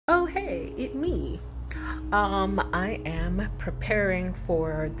Hey, it me. I am preparing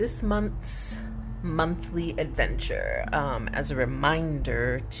for this month's monthly adventure. As a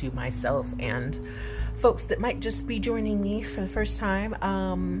reminder to myself and folks that might just be joining me for the first time,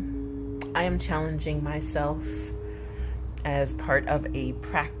 I am challenging myself as part of a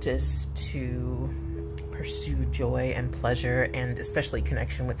practice to pursue joy and pleasure, and especially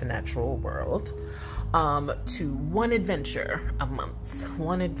connection with the natural world, to one adventure a month.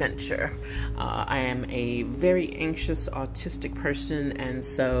 One adventure. I am a very anxious autistic person, and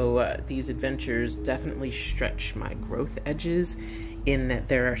so these adventures definitely stretch my growth edges in that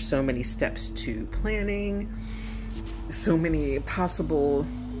there are so many steps to planning, so many possible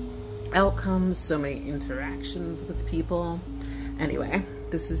outcomes, so many interactions with people. Anyway,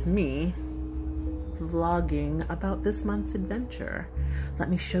 this is me vlogging about this month's adventure. Let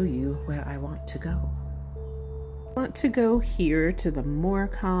me show you where I want to go. I want to go here to the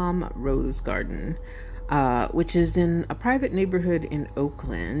Morcom Rose Garden, which is in a private neighborhood in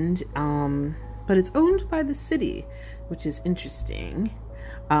Oakland, but it's owned by the city, which is interesting.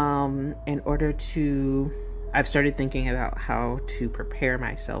 In order to, I've started thinking about how to prepare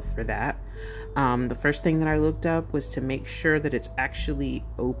myself for that. The first thing that I looked up was to make sure that it's actually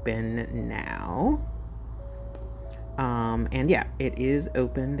open now. And yeah, it is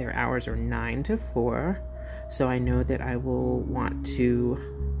open. Their hours are 9 to 4. So I know that I will want to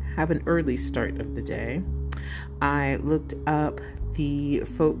have an early start of the day. I looked up the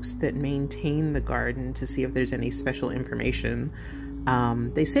folks that maintain the garden to see if there's any special information.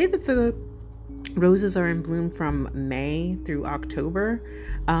 They say that the roses are in bloom from May through October,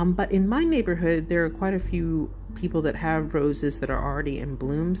 but in my neighborhood there are quite a few people that have roses that are already in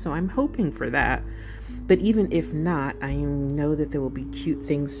bloom, so I'm hoping for that. But even if not, I know that there will be cute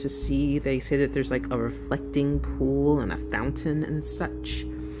things to see. They say that there's like a reflecting pool and a fountain and such.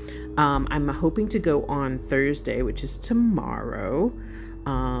 I'm hoping to go on Thursday, which is tomorrow,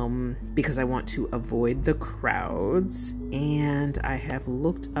 because I want to avoid the crowds. And I have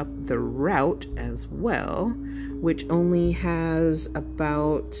looked up the route as well, which only has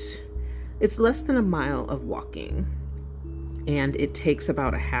about, it's less than a mile of walking, and it takes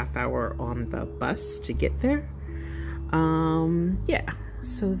about a half hour on the bus to get there. Yeah,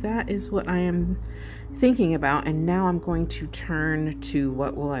 so that is what I am thinking about. And now I'm going to turn to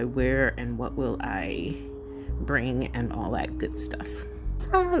what will I wear and what will I bring and all that good stuff.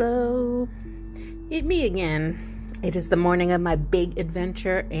 Hello, it's me again. It is the morning of my big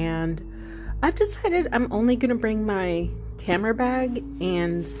adventure, and I've decided I'm only gonna bring my camera bag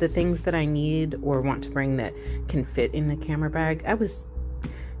and the things that I need or want to bring that can fit in the camera bag. I was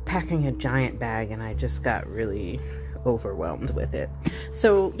packing a giant bag and I just got really overwhelmed with it.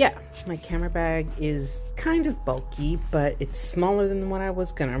 So yeah, my camera bag is kind of bulky, but it's smaller than what I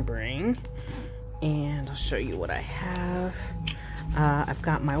was gonna bring. And I'll show you what I have. I've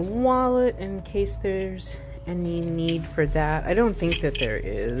got my wallet in case there's any need for that. I don't think that there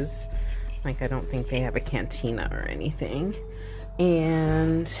is. Like, I don't think they have a cantina or anything.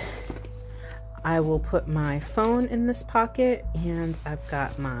 And I will put my phone in this pocket, and I've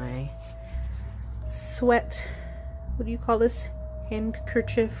got my sweat, what do you call this?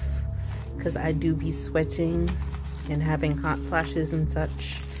 Handkerchief, because I do be sweating and having hot flashes and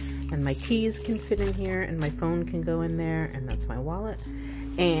such. And my keys can fit in here, and my phone can go in there, and that's my wallet.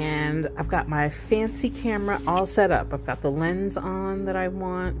 And I've got my fancy camera all set up. I've got the lens on that I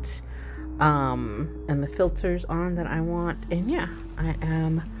want, and the filters on that I want, and yeah, I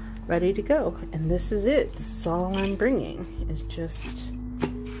am ready to go. And this is it. This is all I'm bringing, is just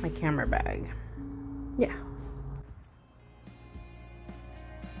my camera bag. Yeah.